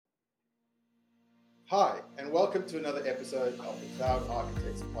Hi, and welcome to another episode of the Cloud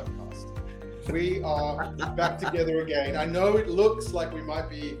Architects Podcast. We are back together again. I know it looks like we might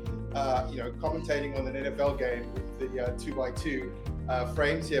be, commentating on an NFL game with the 2x2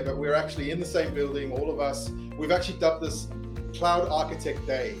 frames here, but we're actually in the same building, all of us. We've actually dubbed this Cloud Architect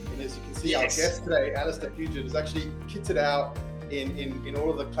Day, and as you can see, Our guest today, Alistair Puget, is actually kitted out in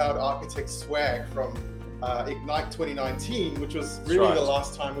all of the Cloud Architect swag from Ignite 2019, which was really the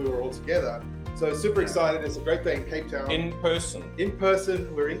last time we were all together. So super excited. It's a great day in Cape Town. In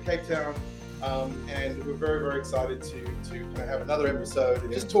person, we're in Cape Town, and we're very, very excited to kind of have another episode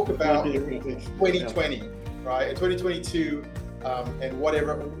and just talk about 2020, right? And 2022, and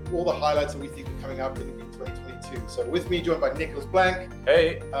whatever, all the highlights that we think are coming up in 2022. So with me, joined by Nicholas Blank.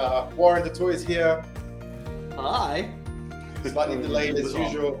 Hey. Warren DeToy is here. Hi. Slightly delayed as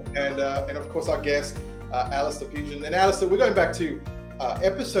usual. And of course, our guest, Alistair Puget. And Alistair, we're going back to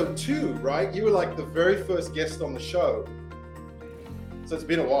episode 2, right? You were like the very first guest on the show. So it's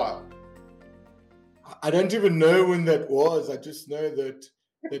been a while. I don't even know when that was. I just know that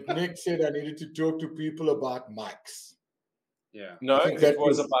Nick said I needed to talk to people about mics. Yeah. No, it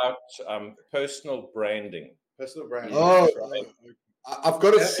was about personal branding. Personal branding. Oh, right. I've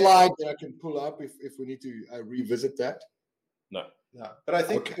got a slide that I can pull up if we need to revisit that. No, but I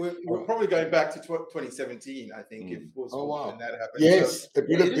think we're probably going back to 2017. I think it was when that happened. Yes, it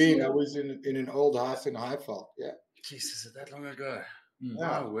would have been. I was in an old house in Highveld. Yeah. Jesus, is that long ago?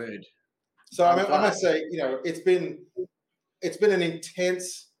 Wow. My word. So I must say, it's been an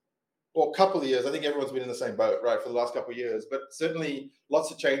intense, couple of years. I think everyone's been in the same boat, right, for the last couple of years. But certainly, lots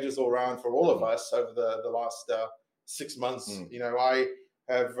of changes all around for all of us over the last 6 months. I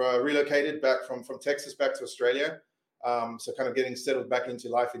have relocated back from Texas back to Australia. So kind of getting settled back into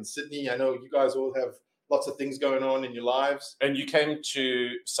life in Sydney. I know you guys all have lots of things going on in your lives. And you came to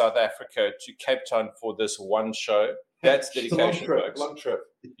South Africa, to Cape Town for this one show. That's dedication, long trip.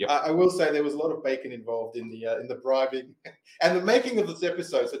 Yep. I will say there was a lot of bacon involved in the bribing and the making of this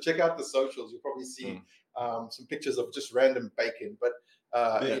episode. So check out the socials. You'll probably see some pictures of just random bacon. But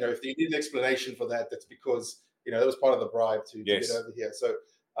if you need an explanation for that, that's because that was part of the bribe to get over here. So.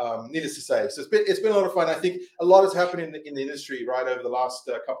 Needless to say, so it's been a lot of fun. I think a lot has happened in the industry right over the last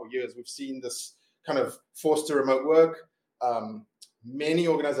couple of years. We've seen this kind of forced to remote work. Many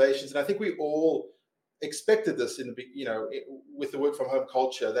organizations, and I think we all expected this with the work from home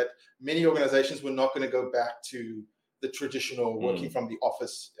culture, that many organizations were not going to go back to the traditional working from the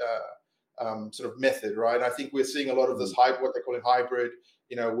office sort of method, right? I think we're seeing a lot of this what they're calling hybrid.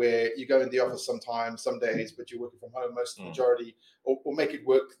 Where you go in the office sometimes, some days, but you're working from home most majority, or make it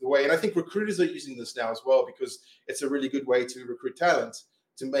work the way. And I think recruiters are using this now as well, because it's a really good way to recruit talent,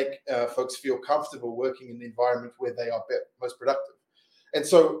 to make folks feel comfortable working in the environment where they are most productive. And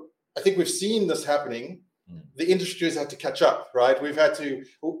so I think we've seen this happening. The industry has had to catch up, right? We've had to,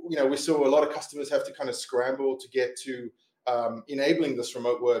 we saw a lot of customers have to kind of scramble to get to enabling this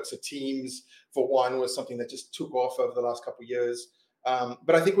remote work. So Teams, for one, was something that just took off over the last couple of years.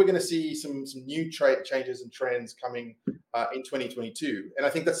 But I think we're going to see some new changes and trends coming in 2022, and I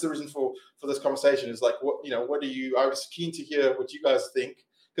think that's the reason for this conversation. Is like, what do you? I was keen to hear what you guys think,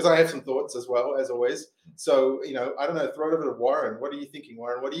 because I have some thoughts as well, as always. So I don't know. Throw it over to Warren. What are you thinking,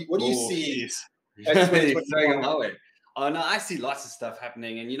 Warren? What do you see? Oh no, I see lots of stuff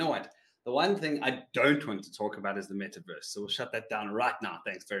happening, and you know what? The one thing I don't want to talk about is the metaverse. So we'll shut that down right now.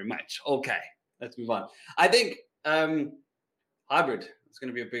 Thanks very much. Okay, let's move on. I think. Hybrid is going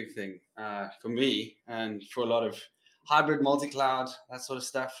to be a big thing for me and for a lot of hybrid, multi-cloud, that sort of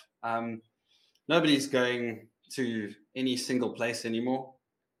stuff. Nobody's going to any single place anymore.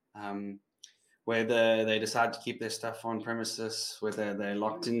 Whether they decide to keep their stuff on premises, whether they're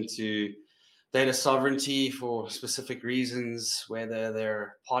locked into data sovereignty for specific reasons, whether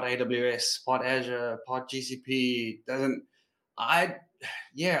they're part AWS, part Azure, part GCP, I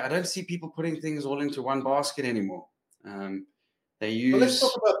don't see people putting things all into one basket anymore. Let's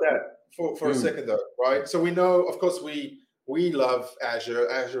talk about that for a second, though, right? So we know, of course, we love Azure.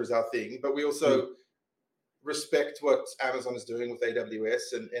 Azure is our thing, but we also respect what Amazon is doing with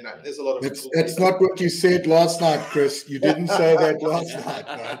AWS, and there's a lot of. That's not what you said last night, Chris. You didn't say that last night,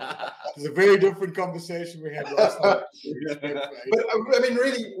 right? It's a very different conversation we had last night. But I mean,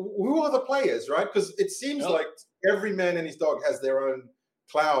 really, who are the players, right? Because it seems like every man and his dog has their own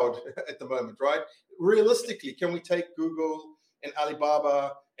cloud at the moment, right? Realistically, can we take Google and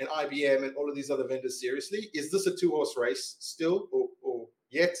Alibaba and IBM and all of these other vendors seriously? Is this a 2-horse race still, or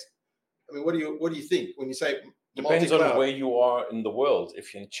yet? I mean, what do you think when you say depends on where you are in the world?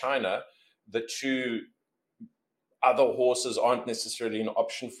 If you're in China, the two other horses aren't necessarily an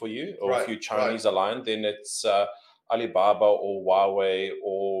option for you, or if you're Chinese aligned, then it's Alibaba or Huawei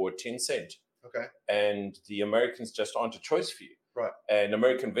or Tencent. Okay. And the Americans just aren't a choice for you. Right. And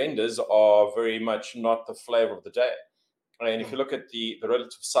American vendors are very much not the flavor of the day. And if you look at the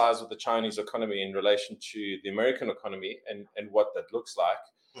relative size of the Chinese economy in relation to the American economy and what that looks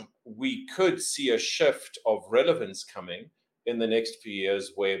like, we could see a shift of relevance coming in the next few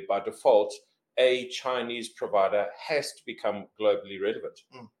years where by default, a Chinese provider has to become globally relevant.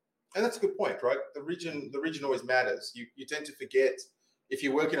 And that's a good point, right? The region always matters. You tend to forget, if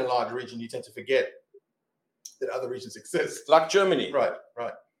you work in a large region, you tend to forget that other regions exist. Like Germany. Right.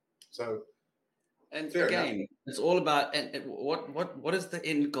 So, and again, it's all about and what is the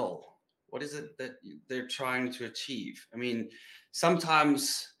end goal? What is it that they're trying to achieve? I mean,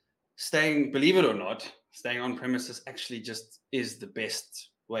 sometimes believe it or not, staying on premises actually just is the best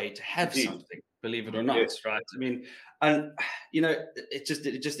way to have something, believe it or not, right? I mean, and it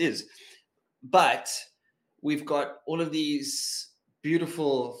just is. But we've got all of these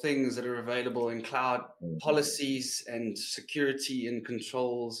beautiful things that are available in cloud policies and security and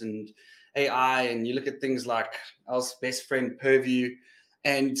controls and AI, and you look at things like our best friend Purview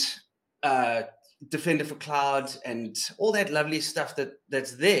and Defender for Cloud and all that lovely stuff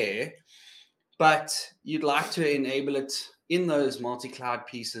that's there, but you'd like to enable it in those multi-cloud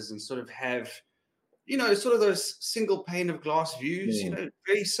pieces and sort of have, sort of those single pane of glass views,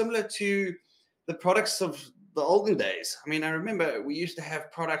 very similar to the products of the olden days. I mean, I remember we used to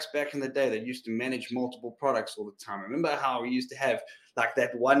have products back in the day that used to manage multiple products all the time. I remember how we used to have like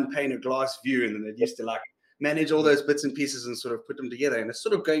that one pane of glass view, and then it used to like manage all those bits and pieces and sort of put them together. And it's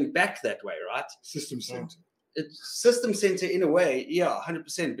sort of going back that way, right? System center. It's system center in a way,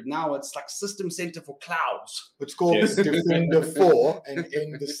 100%. But now it's like system center for clouds. It's called Defender for and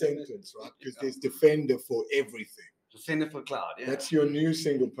end the sentence, right? Because there's Defender for everything. Defender for Cloud, That's your new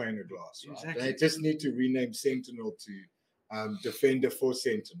single pane of glass, right? Exactly. They just need to rename Sentinel to Defender for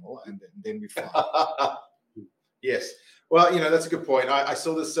Sentinel, and then we fine. Yes. Well, that's a good point. I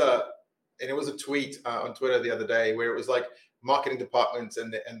saw this, and it was a tweet on Twitter the other day where it was like marketing departments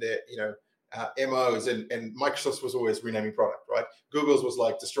and their MOs, and Microsoft was always renaming product, right? Google's was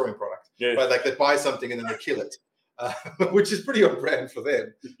like destroying product, right? Like they buy something and then they kill it. Which is pretty on brand for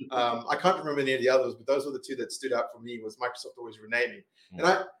them. I can't remember any of the others, but those were the two that stood out for me. Was Microsoft always renaming. And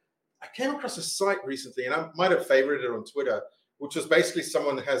I came across a site recently, and I might have favorited it on Twitter, which was basically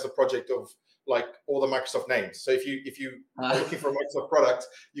someone that has a project of like all the Microsoft names. So if you are looking for a Microsoft product,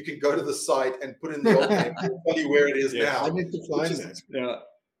 you can go to the site and put in the old name and tell you where it is now. I need to find that.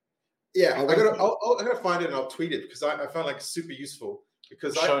 I'm gonna find it and I'll tweet it because I found like super useful.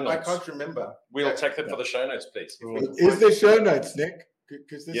 Because I can't remember. We'll take that for the show notes, please. Is there show notes, Nick?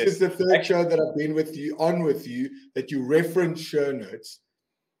 Because this is the third show that I've been with you that you reference show notes.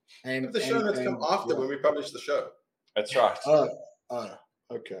 And the show notes come after when we publish the show. That's right.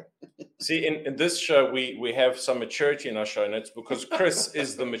 Okay. See, in this show, we have some maturity in our show notes because Chris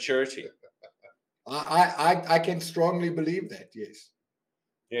is the maturity. I can strongly believe that, yes.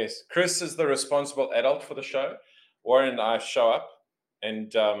 Yes. Chris is the responsible adult for the show. Warren and I show up.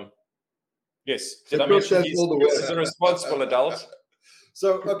 And yes, did I mention he's a responsible adult?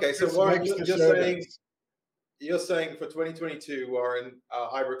 So Warren, you're saying for 2022, Warren,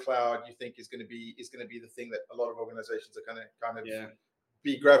 hybrid cloud, you think is going to be the thing that a lot of organizations are going to kind of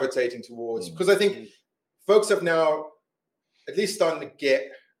be gravitating towards? Because I think folks have now at least starting to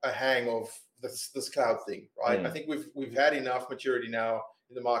get a hang of this cloud thing, right? I think we've had enough maturity now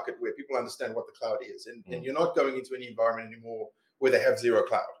in the market where people understand what the cloud is, and you're not going into any environment anymore where they have zero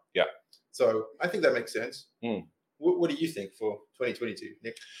cloud. Yeah. So I think that makes sense. What do you think for 2022,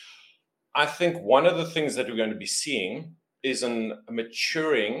 Nick? I think one of the things that we're going to be seeing is a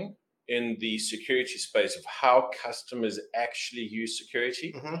maturing in the security space of how customers actually use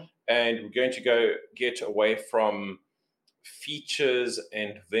security. And we're going to get away from features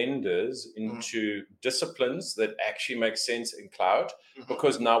and vendors into disciplines that actually make sense in cloud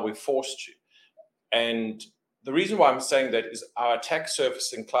because now we're forced to. And the reason why I'm saying that is our attack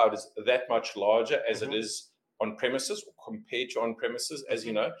surface in cloud is that much larger as it is on premises or compared to on premises, as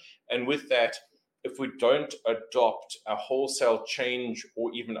you know. And with that, if we don't adopt a wholesale change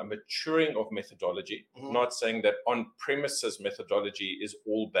or even a maturing of methodology, not saying that on premises methodology is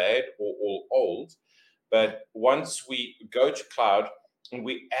all bad or all old, but once we go to cloud and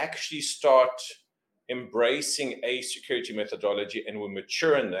we actually start embracing a security methodology and we're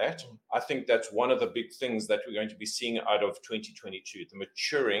mature in that, I think that's one of the big things that we're going to be seeing out of 2022, the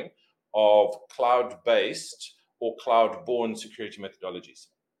maturing of cloud-based or cloud-born security methodologies.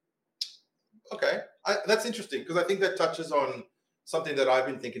 Okay, that's interesting because I think that touches on something that I've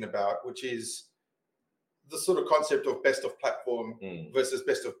been thinking about, which is the sort of concept of best of platform versus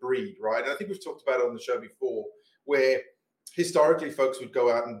best of breed, right? And I think we've talked about it on the show before, where historically folks would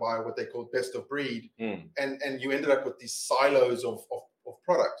go out and buy what they called best of breed, and you ended up with these silos of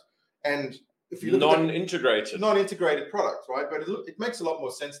product. And if you look non-integrated products, right? But it makes a lot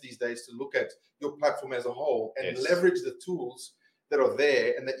more sense these days to look at your platform as a whole and leverage the tools that are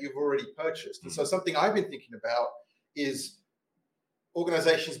there and that you've already purchased. And so something I've been thinking about is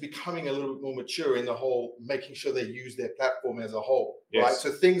organizations becoming a little bit more mature in the whole, making sure they use their platform as a whole, right? So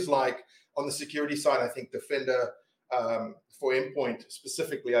things like on the security side, I think Defender for endpoint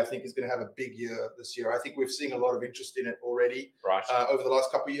specifically, I think is going to have a big year this year. I think we've seen a lot of interest in it already over the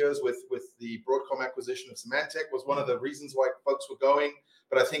last couple of years with the Broadcom acquisition of Symantec was one of the reasons why folks were going.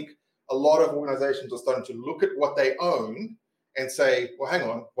 But I think a lot of organizations are starting to look at what they own and say, well, hang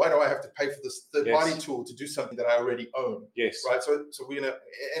on, why do I have to pay for this third-party tool to do something that I already own? Right. So we're gonna,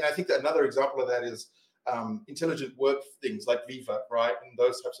 and I think that another example of that is intelligent work things like Viva, right, and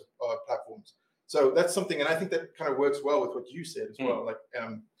those types of platforms. So that's something, and I think that kind of works well with what you said as well, like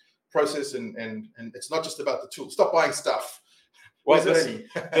process and it's not just about the tool. Stop buying stuff. Well,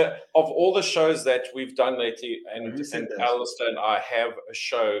 of all the shows that we've done lately, and Alistair and I have a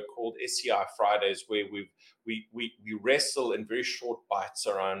show called SCI Fridays where we wrestle in very short bites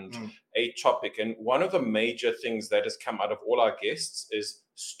around a topic. And one of the major things that has come out of all our guests is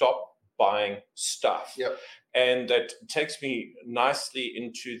stop buying stuff. And that takes me nicely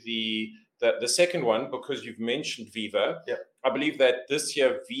into the second one, because you've mentioned Viva. I believe that this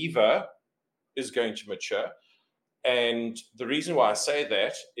year Viva is going to mature. And the reason why I say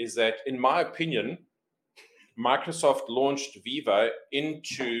that is that, in my opinion, Microsoft launched Viva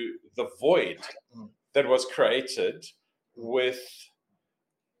into the void that was created with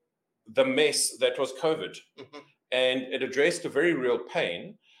the mess that was COVID. And it addressed a very real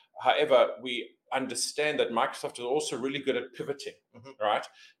pain. However, we understand that Microsoft is also really good at pivoting, right?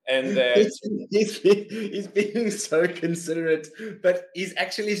 And that he's being so considerate, but he's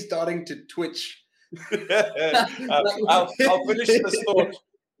actually starting to twitch. I'll finish this thought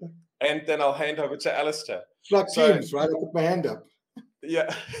and then I'll hand over to Alistair. It's like Teams, right? I put my hand up. Yeah.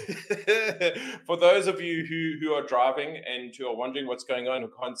 For those of you who are driving and who are wondering what's going on,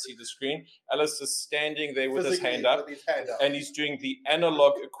 who can't see the screen, Alistair's standing there with his hand up, and he's doing the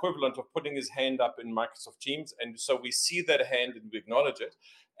analog equivalent of putting his hand up in Microsoft Teams. And so we see that hand and we acknowledge it.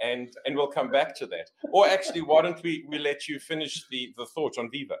 And we'll come back to that. Or actually, why don't we let you finish the thought on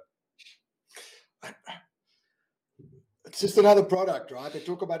Viva? It's just another product, right? They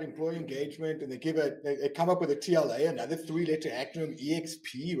talk about employee engagement and they come up with a TLA, another 3-letter acronym,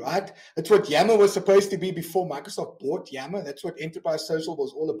 EXP, right? That's what Yammer was supposed to be before Microsoft bought Yammer. That's what Enterprise Social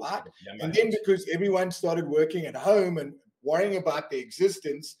was all about. And then because everyone started working at home and worrying about their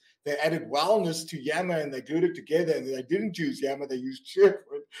existence, they added wellness to Yammer and they glued it together, and they didn't use Yammer, they used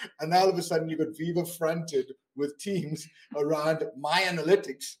SharePoint. And now all of a sudden you've got Viva fronted with Teams around My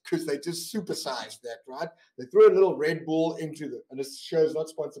Analytics because they just supersized that, right? They threw a little Red Bull into and this show is not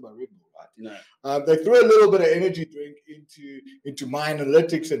sponsored by Red Bull, right? No. They threw a little bit of energy drink into My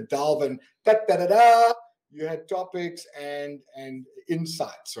Analytics and Delve and da-da-da-da. You had topics and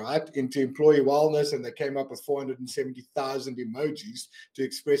insights, right, into employee wellness, and they came up with 470,000 emojis to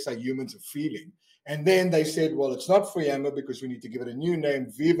express how humans are feeling. And then they said, well, it's not for Yammer because we need to give it a new name,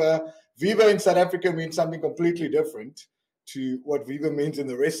 Viva. Viva in South Africa means something completely different to what Viva means in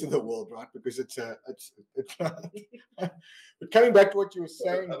the rest of the world, right? Because it's not. But coming back to what you were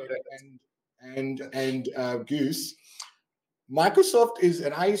saying, Nick, and Goose, Microsoft is,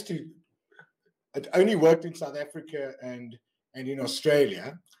 and I used to. It only worked in South Africa and in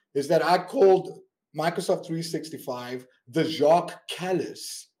Australia, is that I called Microsoft 365 the Jacques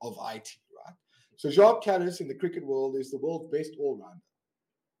Kallis of IT, right? So Jacques Kallis in the cricket world is the world's best all-rounder.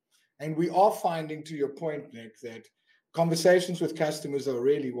 And we are finding, to your point, Nick, that conversations with customers are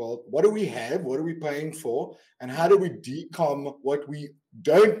really, well, what do we have? What are we paying for? And how do we decom what we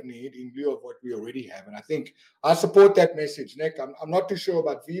don't need in lieu of what we already have? And I think I support that message, Nick. I'm not too sure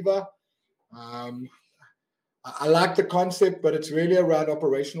about Viva. I like the concept, but it's really around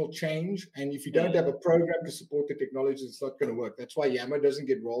operational change. And if you don't have a program to support the technology, it's not going to work. That's why Yammer doesn't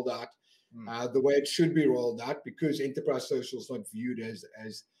get rolled out the way it should be rolled out, because Enterprise Social is not viewed as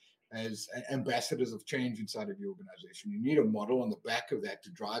ambassadors of change inside of your organization. You need a model on the back of that to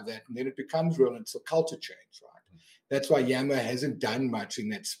drive that, and then it becomes real, and it's a culture change, right? That's why Yammer hasn't done much in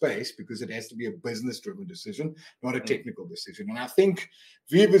that space, because it has to be a business-driven decision, not a technical decision. And I think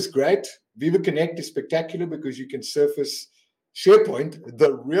Viva is great. Viva Connect is spectacular because you can surface SharePoint,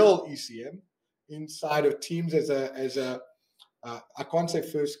 the real ECM, inside of Teams as a I can't say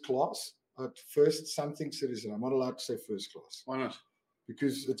first class, but first something citizen. I'm not allowed to say first class. Why not?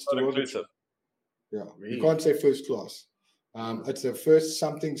 Because it's Not derogatory. inclusive. Yeah, Really? you can't say first class. It's a first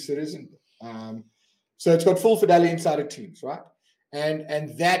something citizen. So it's got full fidelity inside of Teams, right?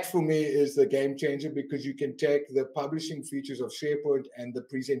 And that for me is the game changer, because you can take the publishing features of SharePoint and the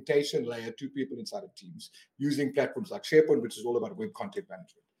presentation layer to people inside of Teams using platforms like SharePoint, which is all about web content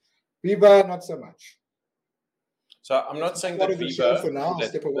management. Viva, not so much. So I'm not saying that Viva, for now,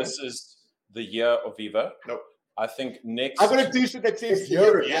 that this is the year of Viva. No. I think next. I've got a t-shirt that says It's the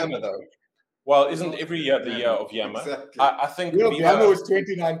year of Yammer, though. Well, isn't every year the year of Yammer? Exactly. I think year of Viva, Yammer was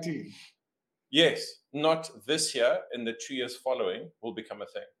 2019. yes, not this year. In the 2 years following, will become a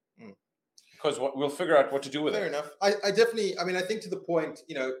thing. Because we'll figure out what to do with Fair it. enough. I definitely, I mean, I think to the point,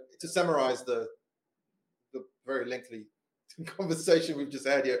 to summarize the very lengthy conversation we've just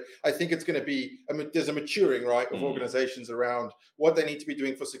had here, I think it's going to be, there's a maturing, right, of organizations around what they need to be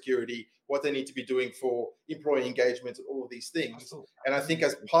doing for security, what they need to be doing for employee engagement, and all of these things. And I think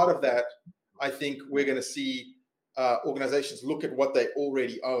as part of that, I think we're going to see organizations look at what they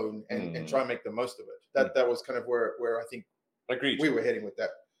already own and try and make the most of it. That was kind of where I think Agreed. we were heading with that.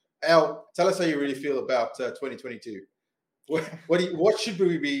 Al, tell us how you really feel about 2022. What should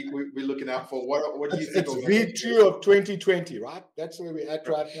we be looking out for? What do you think? It's V2 of 2020, right? That's where we're at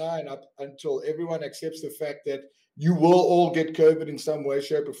right now, and up until everyone accepts the fact that you will all get COVID in some way,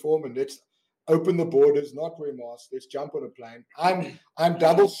 shape, or form, and let's open the borders, not wear masks. Let's jump on a plane. I'm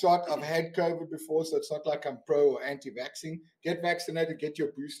double shot. I've had COVID before, so it's not like I'm pro or anti-vaccine. Get vaccinated, get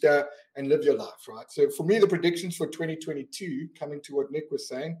your booster, and live your life, right? So for me, the predictions for 2022, coming to what Nick was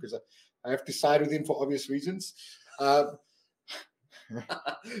saying, because I have to side with him for obvious reasons.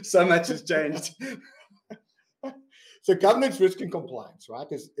 So much has changed. So governance, risk, and compliance, right,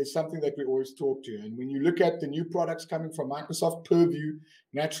 is something that we always talk to. And when you look at the new products coming from Microsoft, Purview,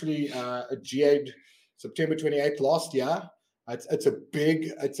 naturally GA'd September 28th last year. It's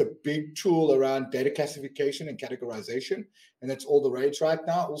a big tool around data classification and categorization, and that's all the rage right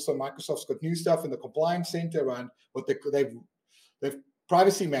now. Also, Microsoft's got new stuff in the compliance center around what they've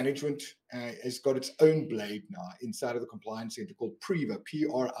privacy management has got its own blade now inside of the compliance center called Priva,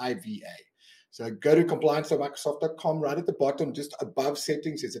 Priva. So go to compliance.microsoft.com. Right at the bottom, just above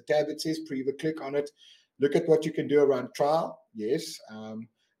settings, there's a tab that says Priva. Click on it. Look at what you can do around trial. Yes,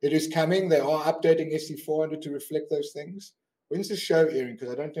 it is coming. They are updating SC400 to reflect those things. When's the show airing?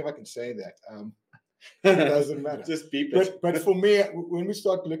 Because I don't know if I can say that. It doesn't matter. Just beep it. But for me, when we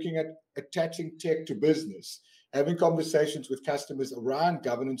start looking at attaching tech to business, having conversations with customers around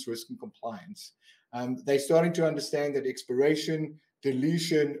governance, risk, and compliance, they're starting to understand that expiration,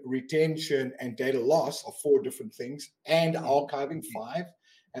 deletion, retention, and data loss are 4 different things, and archiving 5.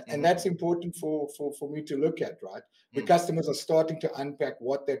 And that's important for me to look at, right? The customers are starting to unpack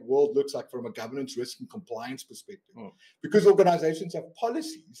what that world looks like from a governance, risk, and compliance perspective. Because organizations have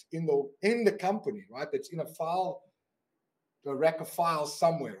policies in the company, right? That's in a rack of files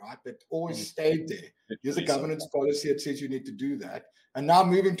somewhere, right? That always stayed there. Here's a governance policy that says you need to do that. And now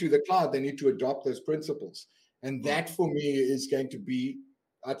moving to the cloud, they need to adopt those principles. And that for me is going to be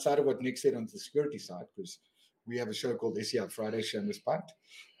outside of what Nick said on the security side, because we have a show called SEI Friday, shameless punt.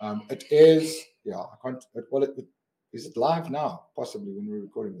 It is, is it live now? Possibly when we're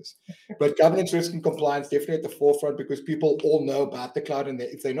recording this. But governance, risk, and compliance definitely at the forefront, because people all know about the cloud, and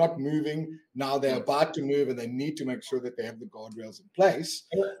if they're not moving, now they're about to move, and they need to make sure that they have the guardrails in place.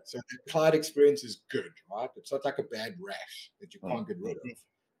 So the cloud experience is good, right? It's not like a bad rash that you can't get rid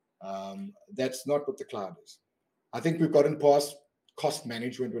of. That's not what the cloud is. I think we've gotten past cost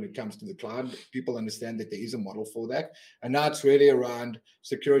management when it comes to the cloud. People understand that there is a model for that. And now it's really around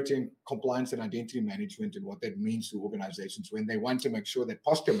security and compliance and identity management, and what that means to organizations when they want to make sure that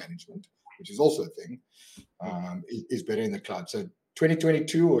posture management, which is also a thing, is better in the cloud. So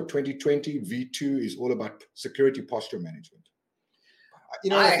 2022 or 2020 V2 is all about security posture management.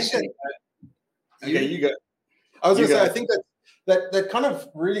 I think you go. I was going to say, I think that kind of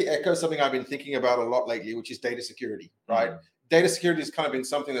really echoes something I've been thinking about a lot lately, which is data security, right? Data security has kind of been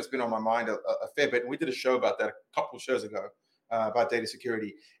something that's been on my mind a fair bit. And we did a show about that a couple of shows ago about data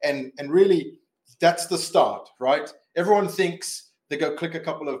security. And really, that's the start, right? Everyone thinks they go click a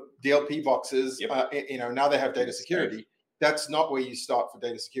couple of DLP boxes. Now they have data security. That's not where you start for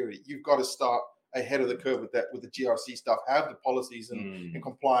data security. You've got to start ahead of the curve with the GRC stuff, have the policies and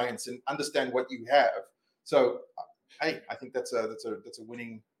compliance, and understand what you have. So, hey, I think that's a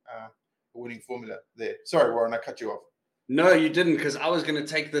winning formula there. Sorry, Warren, I cut you off. No, you didn't, because I was going to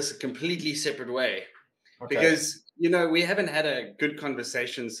take this a completely separate way. Okay. Because, we haven't had a good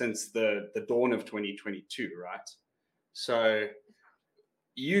conversation since the dawn of 2022, right? So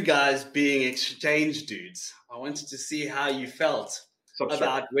you guys being exchange dudes, I wanted to see how you felt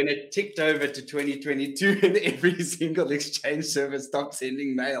about when it ticked over to 2022 and every single exchange service stopped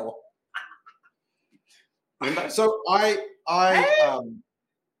sending mail. Remember? So I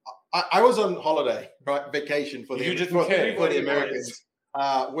was on holiday, right? Vacation for the Americans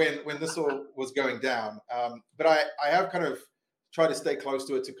when this all was going down. But I have kind of tried to stay close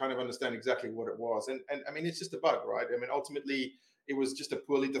to it to kind of understand exactly what it was. And I mean, it's just a bug, right? I mean, ultimately, it was just a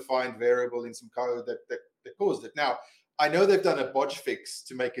poorly defined variable in some code that caused it. Now, I know they've done a bodge fix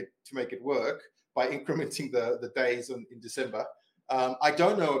to make it work by incrementing the days in December. I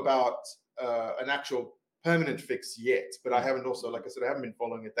don't know about an actual permanent fix yet, but I haven't also, like I said, I haven't been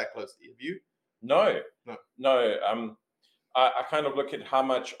following it that closely. Have you? No. I kind of look at how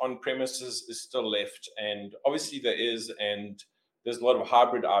much on premises is still left, and obviously there's a lot of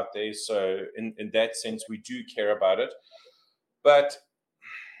hybrid out there. So in that sense, we do care about it, but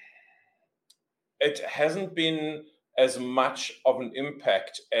it hasn't been as much of an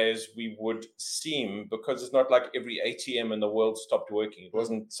impact as we would seem, because it's not like every ATM in the world stopped working. It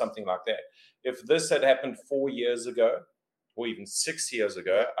wasn't something like that. If this had happened 4 years ago, or even 6 years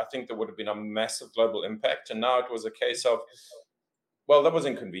ago, I think there would have been a massive global impact. And now it was a case of, well, that was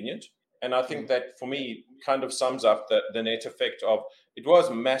inconvenient. And I think that, for me, kind of sums up the net effect of, it was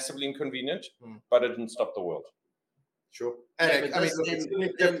massively inconvenient, but it didn't stop the world. Sure. Yeah, And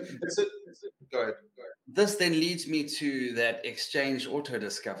go ahead. This then leads me to that Exchange Auto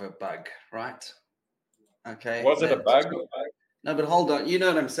Discover bug, right? Okay. Was it a bug? No, but hold on. You know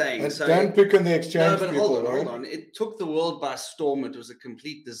what I'm saying. So don't pick on the exchange but people, hold on. It took the world by storm. It was a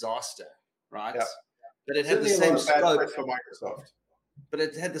complete disaster, right? Yeah. But it had the same scope for Microsoft. But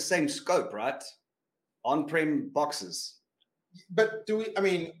it had the same scope, right? On-prem boxes. But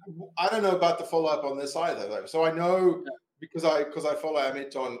I don't know about the follow-up on this either, though. So I know, because I follow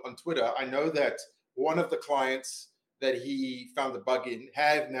Amit on Twitter, I know that one of the clients that he found the bug in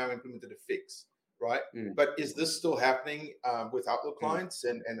have now implemented a fix, right? But is this still happening with Outlook clients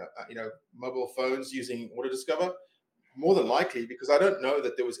and mobile phones using Auto-Discover? More than likely, because I don't know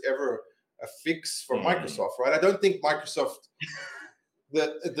that there was ever a fix from Microsoft, right? I don't think Microsoft,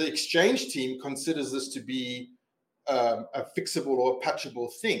 the Exchange team, considers this to be a fixable or a patchable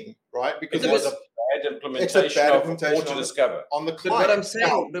thing, right? Because it was a bad implementation of Auto-Discover on the client.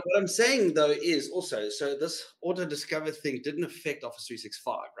 But what I'm saying though is also, so this Auto-Discover thing didn't affect Office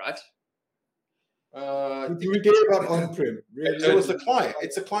 365, right? Do we care about on-prem? Really? It was the client.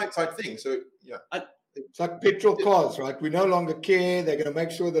 It's a client type thing. So yeah. It's like petrol cars, right? We no longer care. They're going to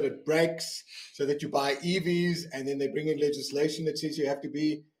make sure that it breaks so that you buy EVs, and then they bring in legislation that says you have to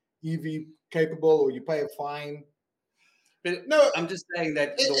be EV capable or you pay a fine. But no, I'm just saying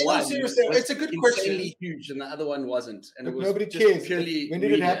that the one it's a good question. Huge, and the other one wasn't, and but it was nobody cares. Purely when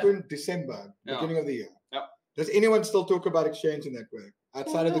did it happen? December, beginning of the year. Yeah. Does anyone still talk about Exchange in that way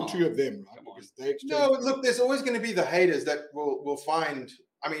outside of the two of them? Right? Because they no, look, there's always going to be the haters that will find.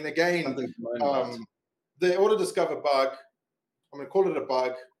 I mean, again, the Auto-Discover bug, I'm going to call it a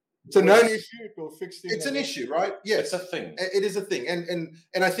bug. It's a known issue. It's an issue, right? Yes, it's a thing. It is a thing, and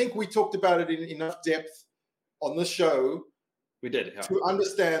I think we talked about it in enough depth on the show. We did to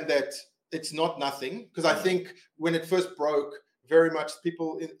understand that it's not nothing. Because I think when it first broke, very much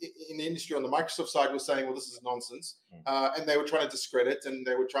people in the industry on the Microsoft side were saying, "Well, this is nonsense," and they were trying to discredit and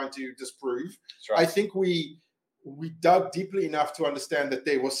they were trying to disprove. Right. I think we dug deeply enough to understand that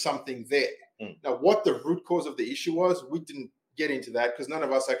there was something there. Now, what the root cause of the issue was, we didn't get into that because none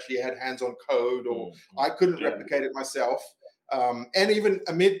of us actually had hands-on code, or I couldn't replicate it myself. And even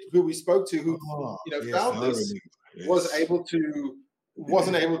Amit, who we spoke to, who found this, wasn't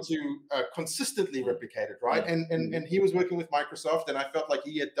able to consistently replicate it, right? And he was working with Microsoft, and I felt like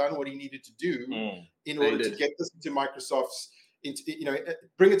he had done what he needed to do in order to get this into Microsoft's,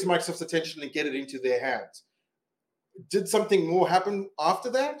 bring it to Microsoft's attention and get it into their hands. Did something more happen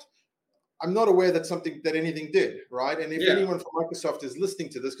after that? I'm not aware that anything did, right? And if anyone from Microsoft is listening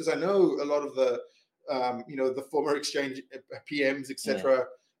to this, because I know a lot of the the former Exchange PMs, etc.,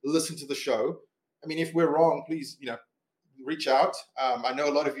 listen to the show. I mean, if we're wrong, please, reach out. I know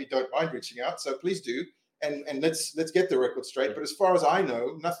a lot of you don't mind reaching out, so please do, and let's get the record straight. But as far as I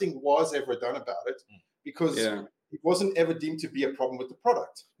know, nothing was ever done about it because it wasn't ever deemed to be a problem with the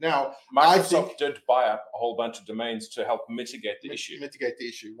product. Now, Microsoft did buy up a whole bunch of domains to help mitigate the issue.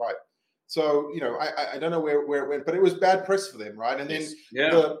 Right. So I don't know where it went, but it was bad press for them, right? And then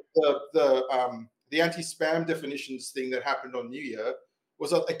the anti-spam definitions thing that happened on New Year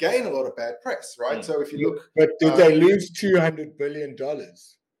was again a lot of bad press, right? So if you look, but did they lose $200 billion?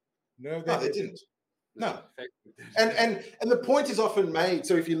 No, they didn't. No, and the point is often made.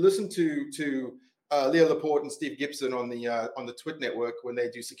 So if you listen to Leo Laporte and Steve Gibson on the Twit network when they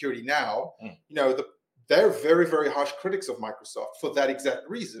do Security Now, they're very, very harsh critics of Microsoft for that exact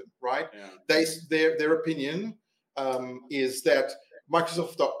reason, right? Yeah. Their opinion is that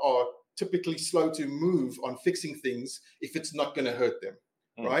Microsoft are typically slow to move on fixing things if it's not going to hurt them,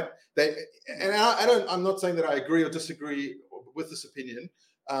 right? I'm not saying that I agree or disagree with this opinion,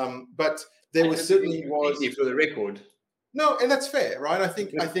 but there was certainly for the record. No, and that's fair, right? I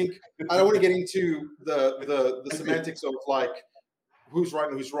think I don't want to get into the semantics of like who's right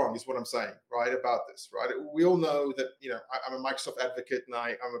and who's wrong is what I'm saying, right, about this, right? We all know that, I'm a Microsoft advocate and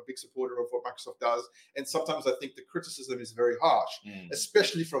I'm a big supporter of what Microsoft does. And sometimes I think the criticism is very harsh,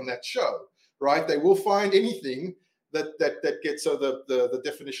 especially from that show, right? They will find anything that gets, so the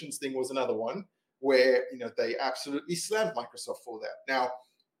definitions thing was another one where, they absolutely slammed Microsoft for that. Now,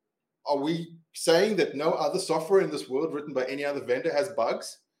 are we saying that no other software in this world written by any other vendor has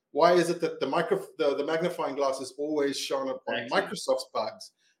bugs? Why is it that the magnifying glass is always shown up on Microsoft's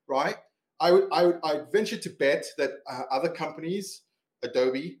bugs, right? I'd venture to bet that other companies,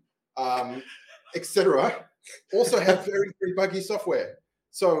 Adobe, etc., also have very, very buggy software.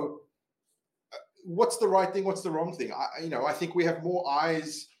 So, what's the right thing? What's the wrong thing? I think we have more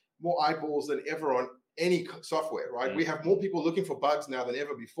eyeballs than ever on any software, right? We have more people looking for bugs now than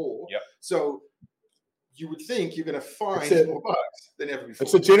ever before. Yep. So you would think you're going to find more bugs than ever before.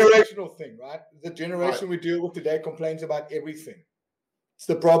 It's a generational thing, right? The generation we deal with today complains about everything. It's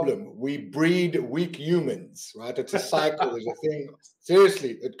the problem. We breed weak humans, right? It's a cycle. There's a thing.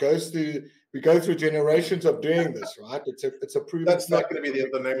 Seriously, we go through generations of doing this, right? It's a proven. That's not going to be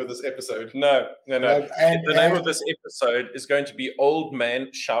the name of this episode. No. And the name of this episode is going to be Old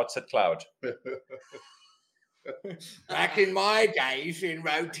Man Shouts at Cloud. Back in my days in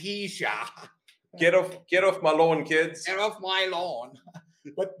Rhodesia. Get off my lawn, kids. Get off my lawn.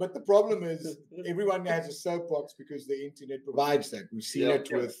 But the problem is everyone has a soapbox because the internet provides that. We've seen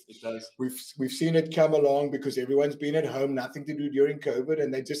we've seen it come along because everyone's been at home, nothing to do during COVID,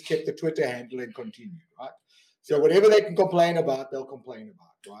 and they just kept the Twitter handle and continue, right? So whatever they can complain about, they'll complain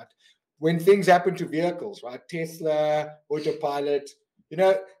about, right? When things happen to vehicles, right? Tesla, autopilot,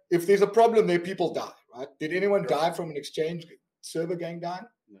 if there's a problem there, people die, right? Did anyone die from an exchange server going down?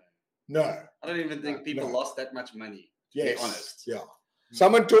 No. I don't even think people lost that much money, to be honest. Yeah.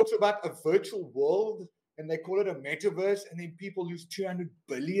 Someone talks about a virtual world and they call it a metaverse, and then people lose 200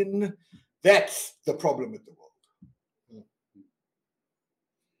 billion. That's the problem with the world.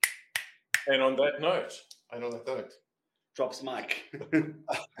 And on that note, drops mic.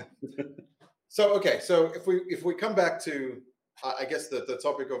 So if we come back to I guess the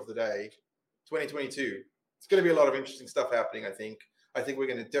topic of the day, 2022, it's going to be a lot of interesting stuff happening. I think we're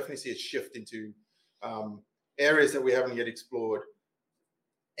going to definitely see a shift into areas that we haven't yet explored.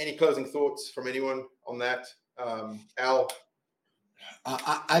 Any closing thoughts from anyone on that? Al?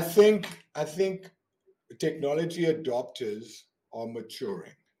 I think technology adopters are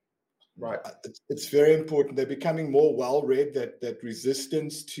maturing. Right. It's very important. They're becoming more well-read that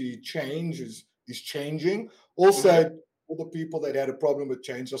resistance to change is changing. Also, all the people that had a problem with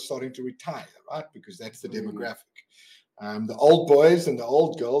change are starting to retire, right? Because that's the demographic. The old boys and the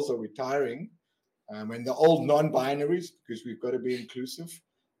old girls are retiring. And the old non-binaries, because we've got to be inclusive,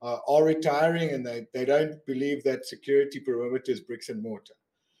 are retiring, and they don't believe that security perimeter is bricks and mortar.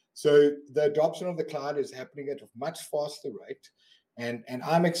 So the adoption of the cloud is happening at a much faster rate. And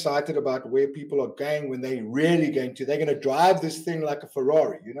I'm excited about where people are going when they're going to drive this thing like a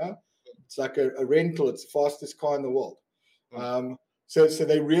Ferrari, It's like a rental. It's the fastest car in the world. So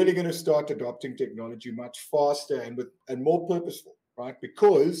they're really going to start adopting technology much faster and more purposeful, right?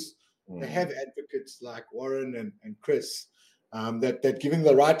 Because they have advocates like Warren and Chris that giving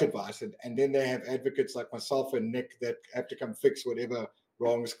the right advice, and then they have advocates like myself and Nick that have to come fix whatever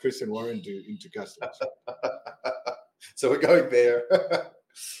wrongs Chris and Warren do into customers. So we're going there.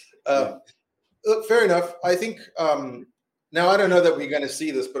 Look, fair enough. I think now I don't know that we're going to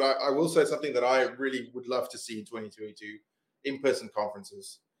see this, but I will say something that I really would love to see in 2022: in-person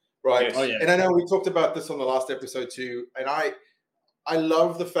conferences, right? Yes. Oh, yeah. And I know we talked about this on the last episode too, and I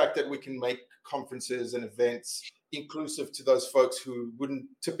love the fact that we can make conferences and events inclusive to those folks who wouldn't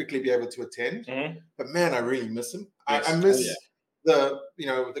typically be able to attend. But man, I really miss them. Yes. I miss the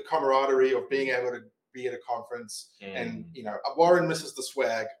camaraderie of being able to be at a conference, and Warren misses the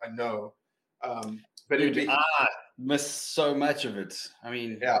swag, I know. But I miss so much of it. I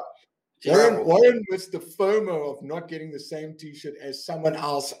mean, Warren was the FOMO of not getting the same T-shirt as someone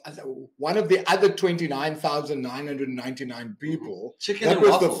else. One of the other 29,999 people. Chicken that and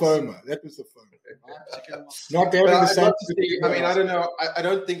was waffles. the FOMO. That was the FOMO. Chicken and waffles. Not having the I'd same. love to see, I mean, I don't know. I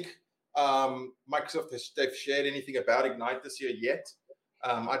don't think Microsoft they've shared anything about Ignite this year yet.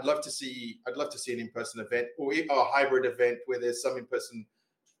 I'd love to see an in-person event or a hybrid event where there's some in-person,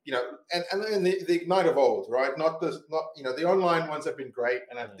 and the Ignite of old, right? Not the online ones have been great,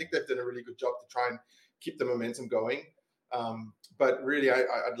 and I think they've done a really good job to try and keep the momentum going. But really,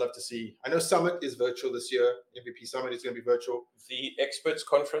 I'd love to see. I know Summit is virtual this year. MVP Summit is going to be virtual. The Experts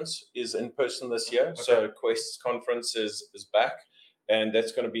Conference is in person this year. Okay. So Quest's conference is back, and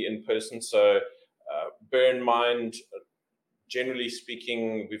that's going to be in person. So bear in mind, generally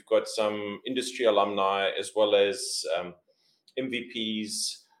speaking, we've got some industry alumni as well as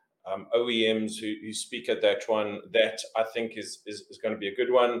MVPs, OEMs who speak at that one. That I think is going to be a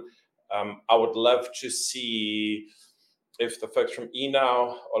good one. I would love to see, if the folks from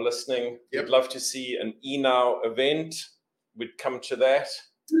eNow are listening, we'd love to see an eNow event. We'd come to that.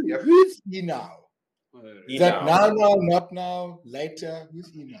 Who's eNow? Is that now, not now, later?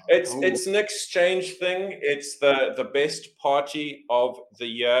 Who's eNow? It's an exchange thing. It's the best party of the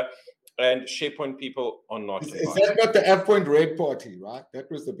year. And SharePoint people are not. Is that not the AvePoint Red party, right? That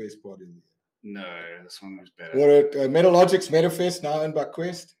was the best party of the year. No, this one was better. Or at Metalogix MetaFest, now owned by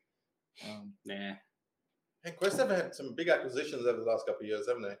Quest. Nah. Hey, Quest have had some big acquisitions over the last couple of years,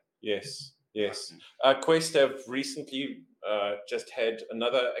 haven't they? Yes. Quest have recently just had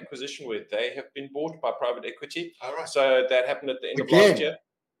another acquisition where they have been bought by private equity. All right. So that happened at the end of last year.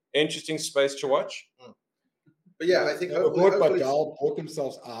 Interesting space to watch. But yeah, I think they were bought by Dell, bought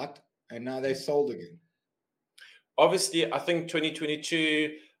themselves out, and now they sold again. Obviously, I think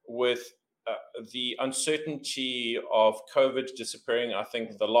 2022 with the uncertainty of COVID disappearing, I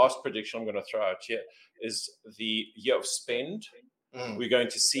think the last prediction I'm going to throw out here is the year of spend. We're going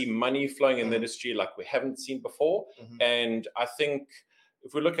to see money flowing in the industry like we haven't seen before. And I think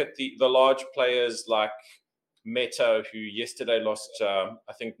if we look at the large players like Meta, who yesterday lost,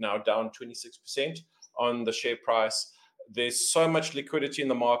 I think now down 26% on the share price, there's so much liquidity in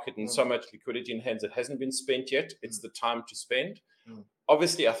the market and so much liquidity in hands that hasn't been spent yet. It's the time to spend.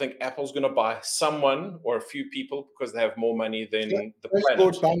 Obviously, I think Apple's going to buy someone or a few people because they have more money than the planet.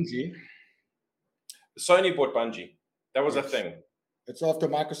 Bought Bungie. Sony bought Bungie. That was a thing. It's after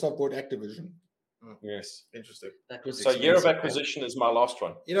Microsoft bought Activision. Yes. Interesting. So year of acquisition is my last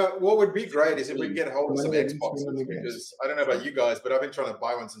one. What would be great is if we get hold of some Xboxes, because I don't know about you guys, but I've been trying to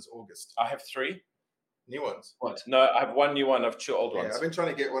buy one since August. I have 3 new ones. What? No, I have 1 new one. I have 2 old ones. I've been trying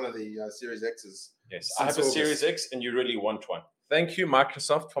to get one of the Series X's. Yes, I have a Series X, and you really want one. Thank you,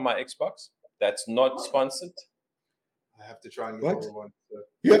 Microsoft, for my Xbox. That's not sponsored. I have to try and get one. So.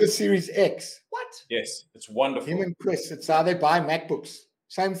 You have a Series X? What? Yes, it's wonderful. Him and Chris, it's how they buy MacBooks.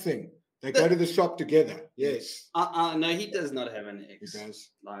 Same thing. They go to the shop together. Yes. No, he does not have an X. He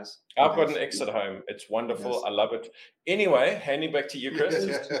does. Nice. I've got an X at home. It's wonderful. I love it. Anyway, handing back to you, Chris.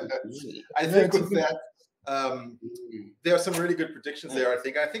 I think with that, there are some really good predictions there. I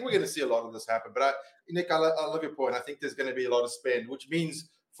think we're going to see a lot of this happen. But Nick, I love your point. I think there's going to be a lot of spend, which means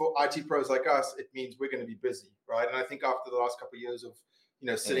for IT pros like us, it means we're going to be busy, right? And I think after the last couple of years of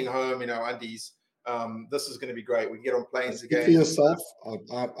sitting home in our undies, this is going to be great. We can get on planes again. For yourself,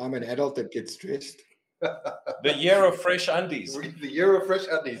 I'm an adult that gets stressed. The year of fresh undies. The year of fresh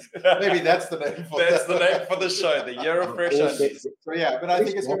undies. Maybe that's the name. That's the name for the show. The year of fresh undies. So yeah, but I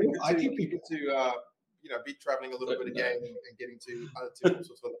think it's going to be good to be traveling a little bit again and getting to all sorts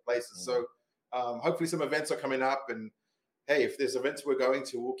of other places. So hopefully some events are coming up, and hey, if there's events we're going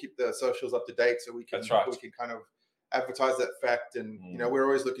to, we'll keep the socials up to date so we can kind of advertise that fact. And we're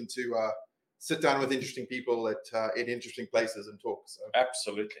always looking to sit down with interesting people at interesting places and talk. So.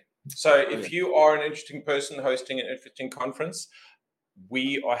 Absolutely. So if you are an interesting person hosting an interesting conference,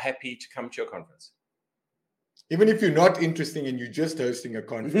 we are happy to come to your conference. Even if you're not interesting and you're just hosting a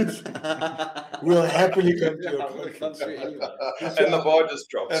conference, we'll happily come to your conference. And the bar just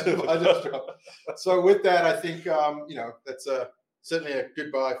dropped. So with that, I think, that's certainly a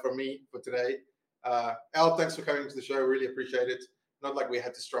goodbye from me for today. Al, thanks for coming to the show. Really appreciate it. Not like we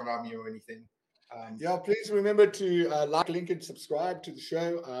had to strong arm you or anything. Please remember to like, link, and subscribe to the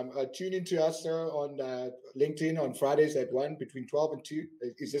show. Tune into us on LinkedIn on Fridays at 1 between 12 and 2.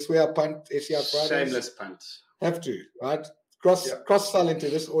 Is this where I punt SER Fridays? Shameless punt. Have to, right? Cross-sell into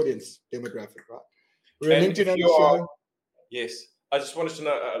this audience demographic, right? We're on LinkedIn on the show. Yes. I just wanted to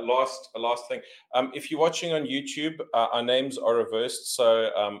know a last thing. If you're watching on YouTube, our names are reversed.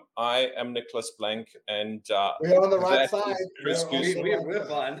 So I am Nicholas Blank, and we're on the right side. Chris Goose. We're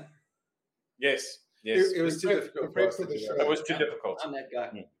fine. Yes. Yes. It was too difficult for us to do that. It was too difficult. I'm that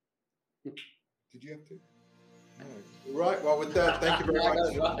guy. Did you have to? No. Right. Well, with that, thank you very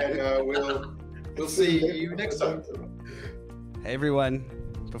much, and we'll see you next time. Hey everyone,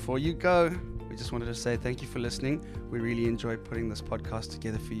 before you go, we just wanted to say thank you for listening. We really enjoy putting this podcast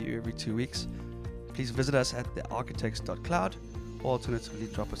together for you every 2 weeks. Please visit us at thearchitects.cloud or alternatively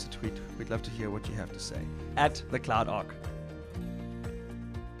drop us a tweet. We'd love to hear what you have to say at the Cloud Arc.